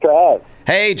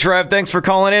Hey, Trev, thanks for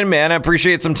calling in, man. I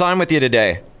appreciate some time with you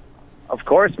today. Of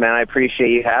course, man. I appreciate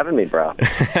you having me, bro.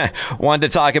 Wanted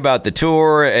to talk about the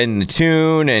tour and the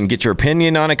tune and get your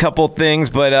opinion on a couple things,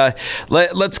 but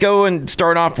let's go and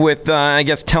start off with, I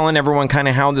guess, telling everyone kind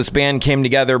of how this band came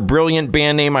together. Brilliant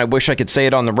band name. I wish I could say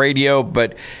it on the radio,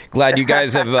 but glad you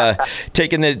guys have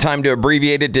taken the time to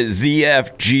abbreviate it to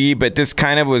ZFG, but this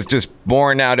kind of was just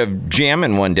born out of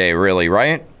jamming one day, really,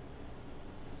 right?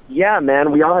 Yeah,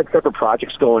 man. We all had separate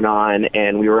projects going on,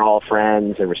 and we were all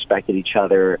friends and respected each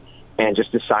other. And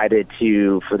just decided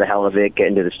to, for the hell of it, get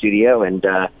into the studio and,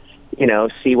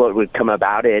 see what would come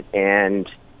about it. And,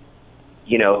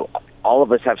 all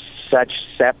of us have such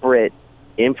separate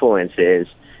influences.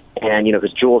 And,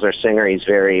 because Jules, our singer, he's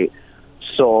very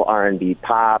soul R&B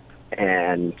pop.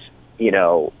 And,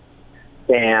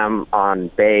 Sam on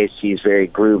bass, he's very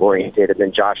groove-oriented. And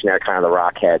then Josh and I are kind of the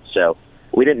rock heads. So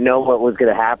we didn't know what was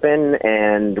going to happen.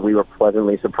 And we were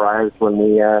pleasantly surprised when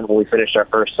we finished our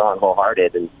first song,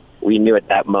 Wholehearted. And we knew at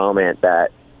that moment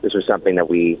that this was something that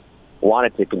we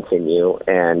wanted to continue,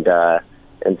 and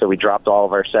so we dropped all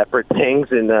of our separate things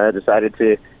and decided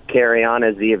to carry on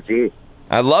as ZFG.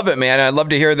 I love it, man. I'd love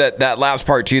to hear that last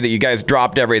part, too, that you guys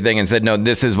dropped everything and said, no,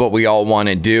 this is what we all want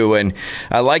to do. And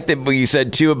I like that what you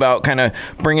said, too, about kind of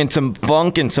bringing some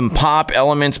funk and some pop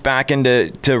elements back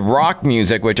into rock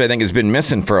music, which I think has been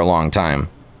missing for a long time.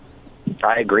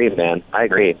 I agree, man. I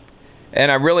agree. And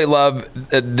I really love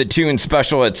the tune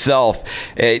Special itself.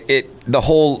 The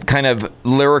whole kind of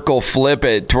lyrical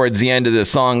flip towards the end of the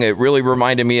song, it really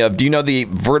reminded me of, do you know the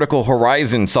Vertical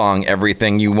Horizon song,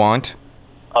 Everything You Want?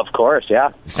 Of course,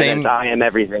 yeah. Same. I Am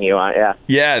Everything You Want, yeah.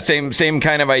 Yeah, same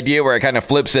kind of idea where it kind of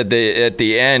flips at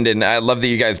the end. And I love that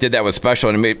you guys did that with Special.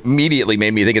 And it immediately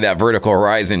made me think of that Vertical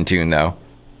Horizon tune, though.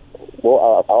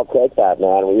 Well, I'll take that,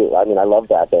 man. I love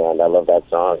that band. I love that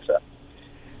song, so.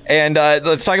 And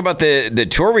let's talk about the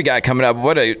tour we got coming up.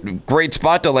 What a great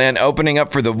spot to land, opening up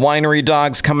for the Winery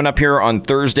Dogs coming up here on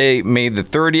Thursday, May the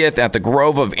 30th at the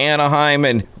Grove of Anaheim.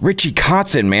 And Richie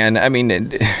Kotzen, man, I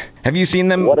mean, have you seen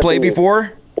them play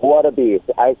before? What a beast.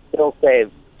 I still say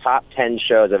top 10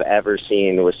 shows I've ever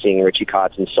seen was seeing Richie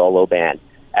Kotzen's solo band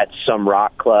at some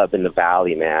rock club in the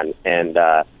Valley, man. And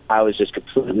I was just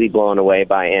completely blown away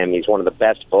by him. He's one of the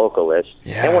best vocalists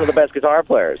and one of the best guitar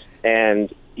players.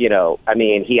 And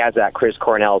he has that Chris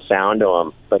Cornell sound to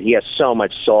him, but he has so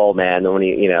much soul, man. And when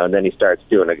and then he starts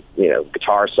doing a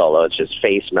guitar solo, it's just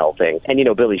face melting. And,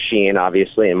 Billy Sheehan,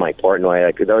 obviously, and Mike Portnoy,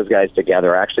 like those guys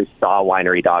together. I actually saw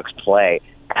Winery Dogs play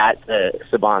at the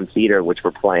Saban Theater, which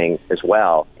we're playing as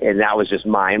well. And that was just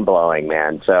mind blowing,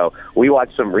 man. So we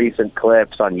watched some recent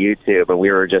clips on YouTube and we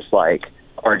were just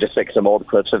some old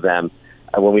clips of them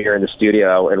when we were in the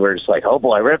studio, and we're just like, oh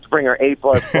boy, we have to bring our A++++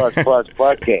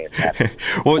 game.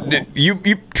 Well, you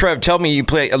Trev, tell me you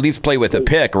at least play with a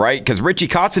pick, right? Because Richie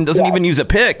Kotzen doesn't even use a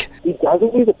pick. He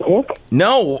doesn't use a pick?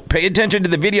 No, pay attention to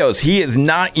the videos. He is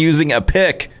not using a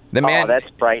pick. The man, that's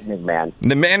frightening, man.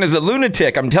 The man is a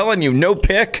lunatic. I'm telling you, no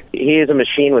pick. He is a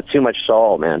machine with too much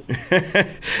soul, man.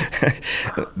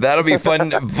 That'll be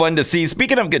fun to see.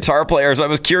 Speaking of guitar players, I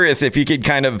was curious if you could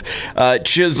kind of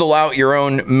chisel out your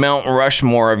own Mount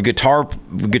Rushmore of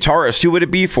guitarists. Who would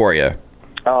it be for you?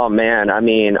 Oh, man. I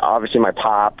mean, obviously my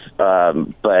pop,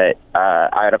 but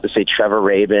I'd have to say Trevor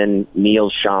Rabin,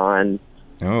 Neil Schon.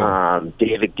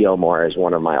 David Gilmour is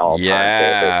one of my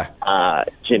all-time favorites.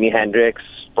 Jimi Hendrix,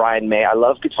 Brian May. I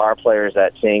love guitar players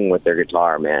that sing with their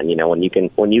guitar, man. When you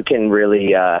can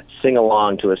really sing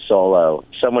along to a solo.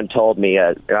 Someone told me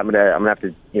I'm gonna have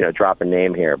to drop a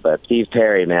name here, but Steve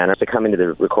Perry, man. I used to come into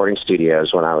the recording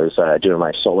studios when I was doing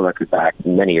my solo record back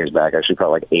many years back, actually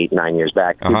probably like 8-9 years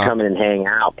back. He'd come in and hang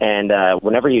out, and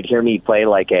whenever you'd hear me play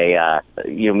like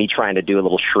me trying to do a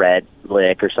little shred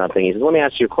lick or something, he said, "Let me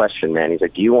ask you a question, man." He's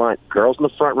like, "Do you want girls in the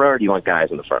front row or do you want guys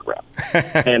in the front row?"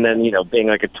 And then being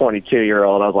like a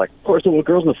 22-year-old, I was like, "Of course I want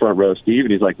girls in the front row, Steve."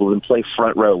 And he's like, "Well, then play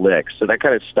front row licks." So that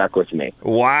kind of stuck with me.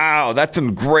 Wow, that's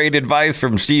some great advice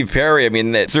from Steve Perry. I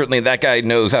mean, certainly that guy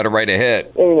knows how to write a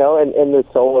hit. And the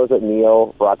solos that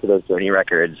Neil brought to those Journey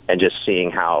records, and just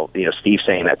seeing how, Steve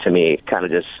saying that to me kind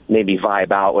of just made me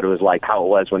vibe out what it was like, how it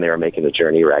was when they were making the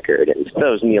Journey record. And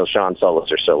those Neil Schon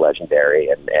solos are so legendary.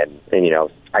 And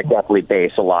I definitely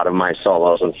base a lot of my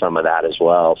solos on some of that as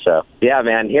well. So, yeah,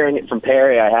 man, hearing it from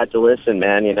Perry, I had to listen,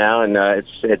 man, and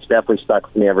it's definitely stuck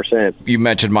with me ever since. You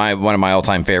mentioned one of my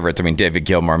all-time favorites. I mean, David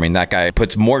Gilmour. I mean, that guy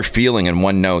puts more feeling in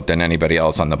one note than anybody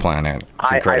else on the planet.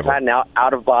 It's incredible. I've had an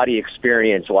out-of-body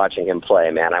experience watching him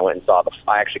play, man. I went and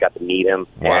I actually got to meet him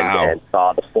and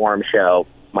saw the Forum show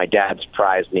my dad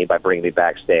surprised me by bringing me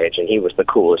backstage, and he was the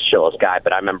coolest, chillest guy.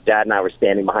 But I remember Dad and I were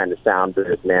standing behind the sound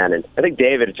booth, man, and I think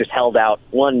David had just held out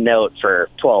one note for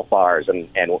 12 bars, and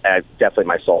definitely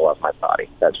my soul left my body.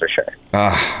 That's for sure.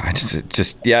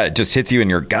 It just hits you in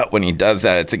your gut when he does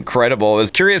that. It's incredible. I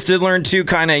was curious to learn too,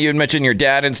 kind of, you had mentioned your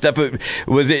dad and stuff.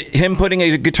 Was it him putting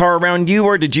a guitar around you,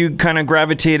 or did you kind of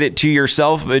gravitate it to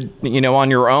yourself, on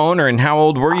your own? And how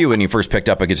old were you when you first picked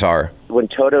up a guitar? When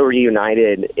Toto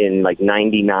reunited in like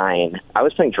 99, I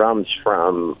was playing drums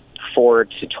from 4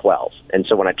 to 12. And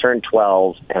so when I turned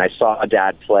 12 and I saw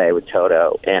Dad play with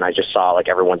Toto, and I just saw like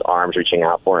everyone's arms reaching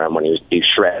out for him when he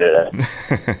shredded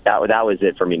it, that was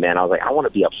it for me, man. I was like, I want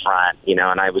to be up front, and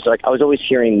I was always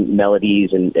hearing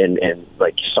melodies and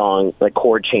like song, like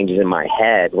chord changes in my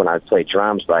head when I would play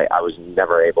drums, but I was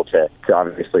never able to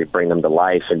obviously bring them to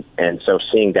life. And so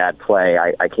seeing Dad play,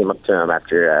 I came up to him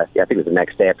after, I think it was the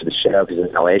next day after the show, because it was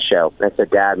an LA show. And I said,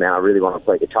 Dad, man, I really want to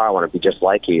play guitar. I want to be just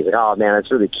like you. He's like, oh man, that's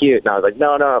really cute. And I was like,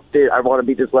 no, dude, I want to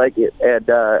be just like you, and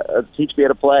teach me how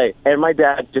to play. And my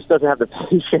dad just doesn't have the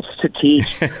patience to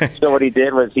teach. So what he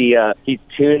did was he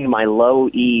tuned my low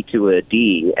E to a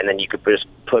D, and then you could just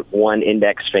put one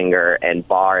index finger and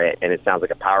bar it, and it sounds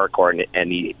like a power chord.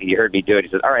 And he heard me do it.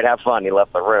 He said, all right, have fun. He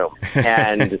left the room.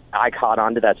 And I caught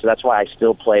on to that. So that's why I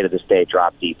still play to this day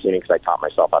drop D tuning, because I taught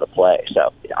myself how to play.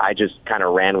 So I just kind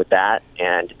of ran with that.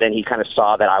 And then he kind of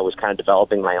saw that I was kind of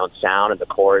developing my own sound and the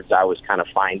chords I was kind of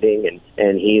finding.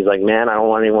 And he's like, man, I don't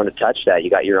want anyone to touch that. You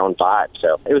got your own vibe.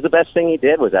 So it was the best thing he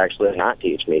did, was actually not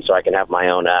teach me, so I can have my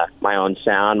own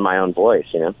sound, my own voice,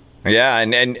 Yeah,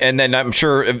 and then I'm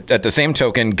sure at the same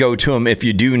token, go to him if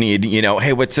you do need,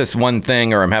 hey, what's this one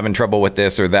thing, or I'm having trouble with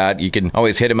this or that. You can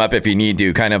always hit him up if you need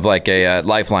to, kind of like a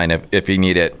lifeline if you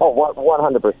need it. Oh,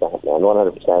 100%, man,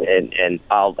 100%. And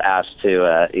I'll ask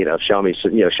to, show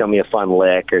me a fun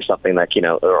lick or something like,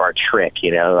 or a trick,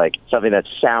 like something that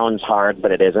sounds hard,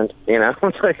 but it isn't,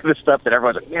 It's like the stuff that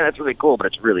everyone's like, yeah, that's really cool, but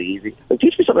it's really easy. Like,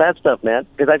 teach me some of that stuff, man,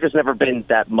 because I've just never been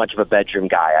that much of a bedroom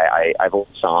guy. I've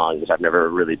loved songs. I've never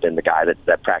really been the guy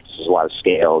that practices a lot of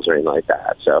scales or anything like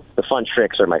that. So the fun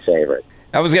tricks are my favorite.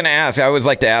 I was going to ask, I always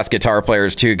like to ask guitar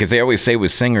players too, because they always say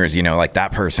with singers, like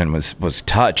that person was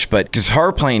touched. But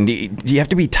guitar playing, do you have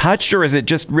to be touched, or is it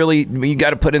just really, you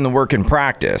got to put in the work and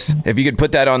practice? If you could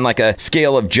put that on like a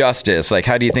scale of justice, like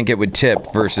how do you think it would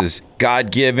tip versus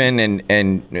God-given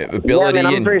and ability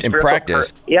and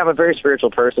practice? I'm a very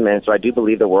spiritual person, man. So I do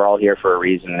believe that we're all here for a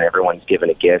reason, and everyone's given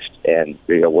a gift, and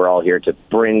we're all here to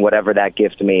bring whatever that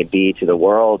gift may be to the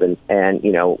world. And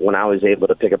when I was able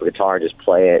to pick up a guitar and just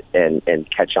play it and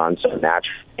catch on so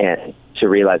natural, and to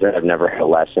realize that I've never had a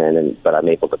lesson, but I'm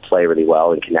able to play really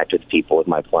well and connect with people with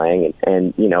my playing.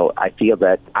 And I feel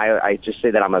that I just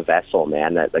say that I'm a vessel,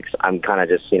 man, that like I'm kind of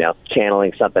just,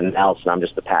 channeling something else, and I'm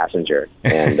just the passenger.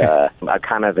 And I'm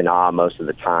kind of in awe most of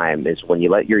the time is when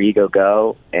you let your ego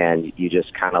go and you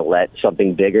just kind of let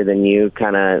something bigger than you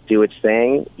kind of do its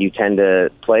thing. You tend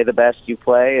to play the best you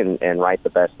play and write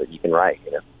the best that you can write,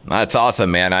 That's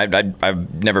awesome, man.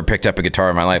 I've never picked up a guitar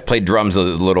in my life. Played drums a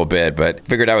little bit, but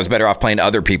figured I was better off playing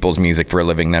other people's music for a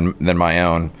living than my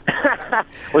own.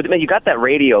 Well, man, you got that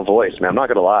radio voice, man. I'm not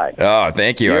going to lie. Oh,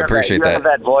 thank you. I appreciate that. You have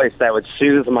that voice that would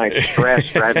soothe my stress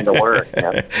driving to work.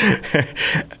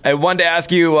 I wanted to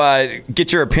ask you,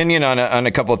 get your opinion on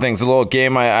a couple of things. A little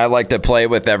game I like to play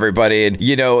with everybody. And,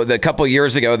 the couple of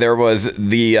years ago, there was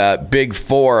the big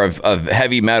four of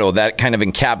heavy metal that kind of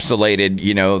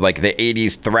encapsulated, like the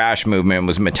 80s thrash movement. It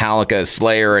was Metallica,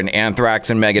 Slayer, and Anthrax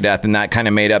and Megadeth, and that kind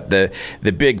of made up the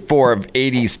big four of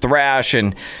 80s thrash.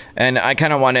 And I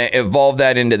kind of want to evolve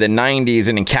that into the 90s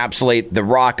and encapsulate the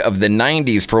rock of the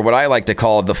 90s for what I like to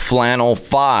call the Flannel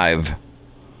Five.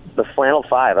 The Flannel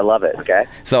Five, I love it. Okay.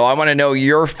 So I want to know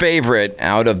your favorite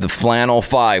out of the Flannel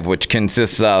Five, which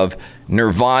consists of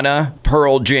Nirvana,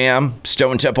 Pearl Jam,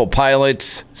 Stone Temple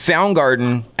Pilots,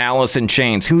 Soundgarden, Alice in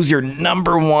Chains. Who's your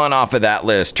number one off of that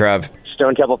list, Trev?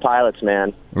 Stone Temple Pilots,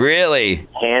 man. Really?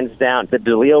 Hands down. The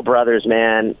DeLeo brothers,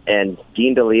 man, and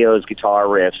Dean DeLeo's guitar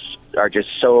riffs are just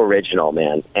so original,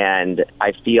 man. And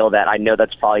I feel that, I know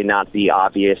that's probably not the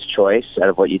obvious choice out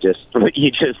of what you just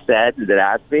said that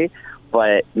asked me.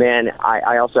 But man,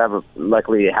 I also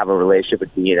luckily have a relationship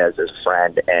with Dean as his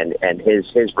friend, and his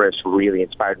riffs really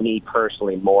inspired me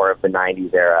personally more of the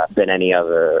 '90s era than any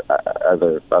other of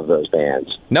those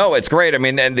bands. No, it's great. I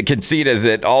mean, and the conceit is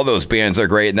that all those bands are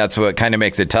great, and that's what kind of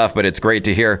makes it tough. But it's great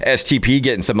to hear STP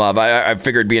getting some love. I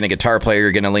figured being a guitar player,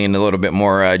 you're going to lean a little bit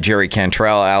more Jerry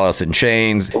Cantrell, Alice in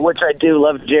Chains, which I do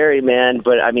love Jerry, man.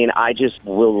 But I mean, I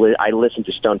listen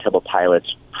to Stone Temple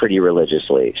Pilots pretty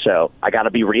religiously, so I got to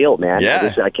be real, man.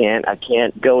 Yeah. I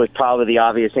can't go with probably the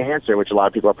obvious answer, which a lot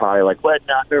of people are probably like, what,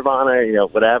 not Nirvana,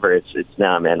 whatever. It's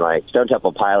no, man, like Stone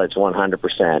Temple Pilots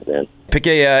 100%, man. Pick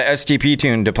a STP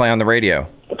tune to play on the radio.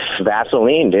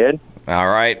 Vaseline, dude. All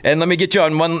right. And let me get you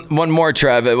on one more,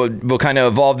 Trev. We'll kind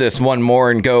of evolve this one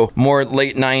more and go more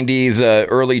late 90s,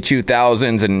 early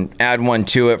 2000s, and add one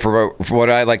to it for what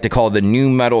I like to call the new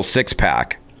metal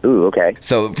six-pack. Ooh, okay.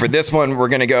 So for this one, we're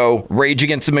going to go Rage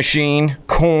Against the Machine,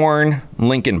 Korn,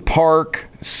 Linkin Park,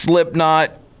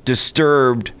 Slipknot,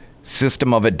 Disturbed,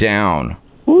 System of a Down.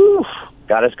 Woo!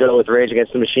 Got us go with Rage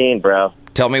Against the Machine, bro.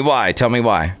 Tell me why.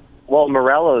 Well,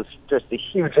 Morello's just a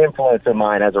huge influence of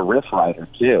mine as a riff writer,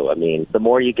 too. I mean, the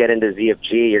more you get into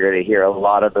ZFG, you're going to hear a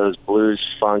lot of those blues,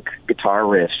 funk guitar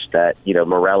riffs that,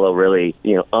 Morello really,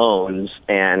 owns.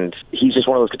 And he's just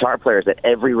one of those guitar players that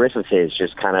every riff of his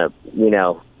just kind of,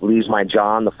 leaves my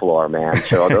jaw on the floor, man.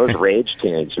 So those Rage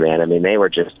tunes, man, I mean, they were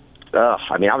just, I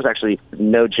was actually,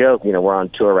 no joke, we're on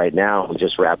tour right now. We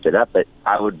just wrapped it up, but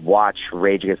I would watch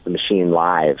Rage Against the Machine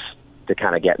live to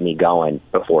kind of get me going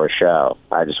before a show.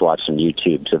 I just watched some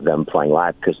YouTubes of them playing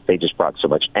live because they just brought so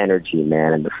much energy,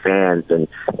 man, and the fans and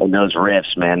those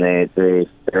riffs, man,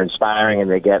 they're inspiring and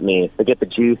they get the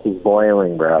juices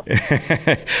boiling, bro.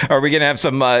 Are we gonna have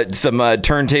some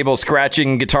turntable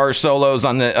scratching guitar solos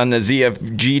on the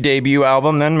ZFG debut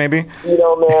album then, maybe?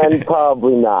 Man,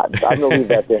 probably not. I'm gonna leave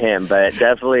that to him, but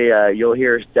definitely you'll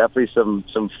hear some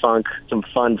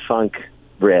fun funk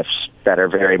riffs that are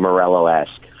very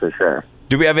Morello-esque. For sure.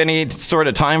 Do we have any sort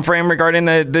of time frame regarding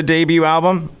the debut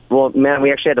album? Well, man,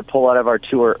 we actually had to pull out of our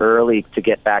tour early to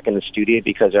get back in the studio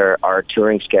because our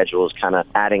touring schedule is kind of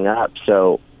adding up.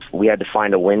 So we had to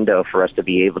find a window for us to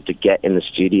be able to get in the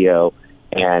studio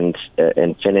and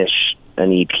finish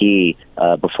an EP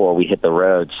before we hit the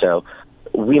road. So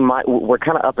we're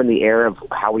kind of up in the air of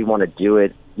how we want to do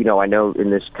it. I know in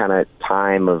this kind of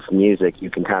time of music, you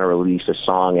can kind of release a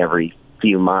song every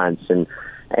few months and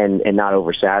not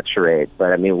oversaturate.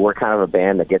 But I mean, we're kind of a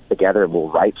band that gets together and we'll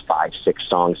write 5-6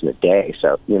 songs in a day.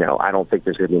 So, I don't think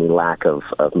there's going to be any lack of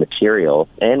material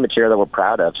and material that we're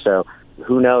proud of. So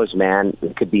who knows, man,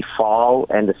 it could be fall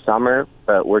and the summer,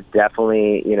 but we're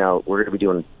definitely, we're going to be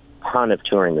doing a ton of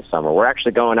touring this summer. We're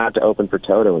actually going out to open for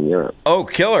Toto in Europe. Oh,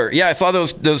 killer. Yeah, I saw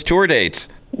those tour dates.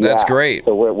 That's great.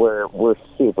 So we're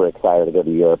super excited to go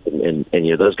to Europe, and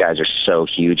those guys are so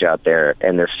huge out there,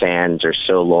 and their fans are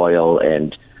so loyal,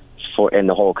 and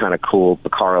the whole kind of cool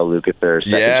Beccaro Lukather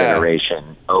second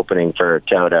generation opening for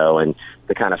Toto, and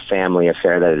the kind of family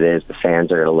affair that it is. The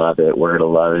fans are going to love it. We're going to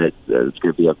love it. It's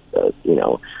going to be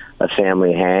a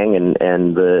family hang, and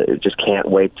just can't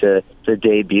wait to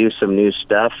debut some new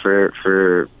stuff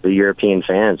for the European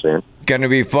fans, man. Going to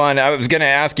be fun. I was going to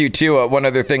ask you, too, one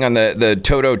other thing on the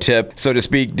Toto tip, so to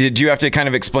speak. Did you have to kind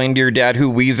of explain to your dad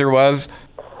who Weezer was?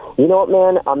 You know what,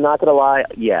 man? I'm not going to lie.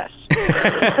 Yes.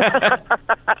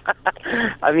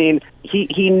 I mean,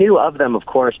 he knew of them, of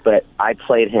course, but I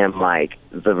played him, like,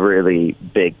 the really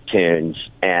big tunes.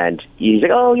 And he's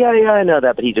like, oh, yeah, I know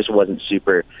that. But he just wasn't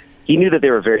super. He knew that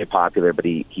they were very popular, but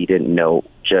he didn't know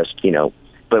just,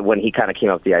 But when he kind of came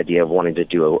up with the idea of wanting to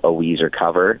do a Weezer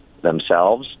cover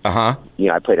themselves, I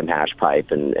played him Hash Pipe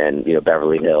and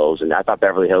Beverly Hills, and I thought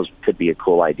Beverly Hills could be a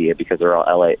cool idea because they're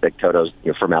all LA, like Toto's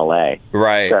from LA,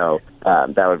 right? So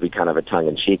that would be kind of a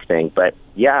tongue-in-cheek thing. But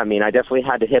yeah, I mean, I definitely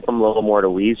had to hip him a little more to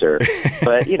Weezer.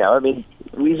 But I mean,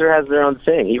 Weezer has their own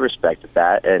thing. He respected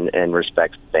that and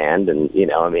respects the band, and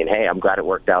I mean, hey, I'm glad it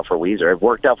worked out for Weezer. It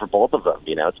worked out for both of them.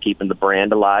 It's keeping the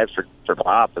brand alive for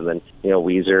pop, and then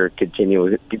Weezer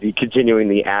continuing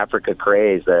the Africa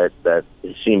craze that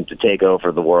seemed to take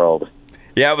over the world.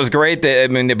 Yeah, it was great. They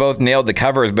both nailed the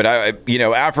covers, but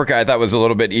Africa I thought was a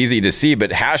little bit easy to see,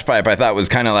 but Hash Pipe I thought was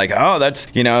kind of like, oh, that's,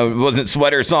 it wasn't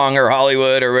Sweater Song or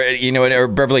Hollywood or, or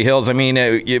Beverly Hills. I mean,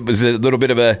 it was a little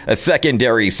bit of a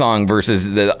secondary song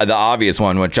versus the obvious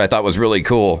one, which I thought was really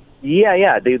cool.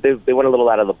 Yeah. They went a little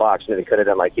out of the box. They could have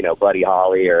done like, Buddy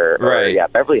Holly or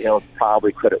Beverly Hills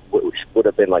probably would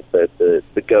have been like the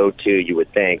go-to, you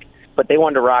would think. But they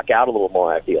wanted to rock out a little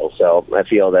more, I feel. So I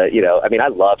feel that, I mean, I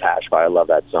love Hash Pipe. I love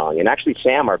that song. And actually,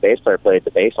 Sam, our bass player, played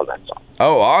the bass on that song.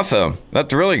 Oh, awesome.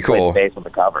 That's really cool. Played the bass on the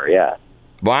cover, yeah.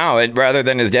 Wow, rather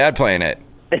than his dad playing it.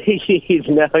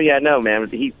 No, man.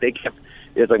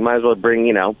 It's like, might as well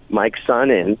bring, Mike's son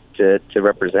in to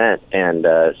represent. And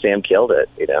Sam killed it,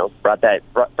 brought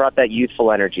that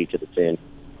youthful energy to the tune.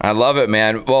 I love it,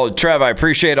 man. Well, Trev, I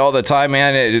appreciate all the time,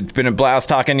 man. It's been a blast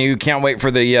talking to you. Can't wait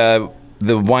for the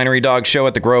Winery Dog show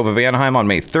at the Grove of Anaheim on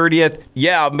May 30th.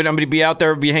 Yeah, I'm going to be out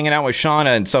there, be hanging out with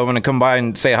Shauna, and so I'm going to come by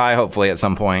and say hi, hopefully, at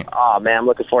some point. Oh, man, I'm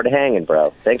looking forward to hanging,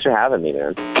 bro. Thanks for having me,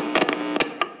 man.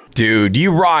 Dude,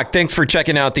 you rock. Thanks for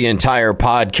checking out the entire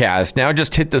podcast. Now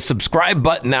just hit the subscribe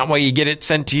button. That way you get it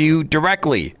sent to you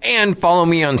directly. And follow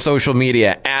me on social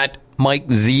media at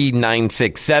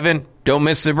MikeZ967. Don't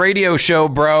miss the radio show,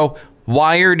 bro.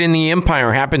 Wired in the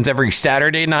Empire happens every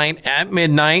Saturday night at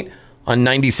midnight on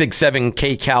 96.7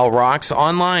 KCal Rocks,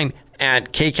 online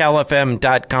at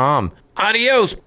kcalfm.com. Adios.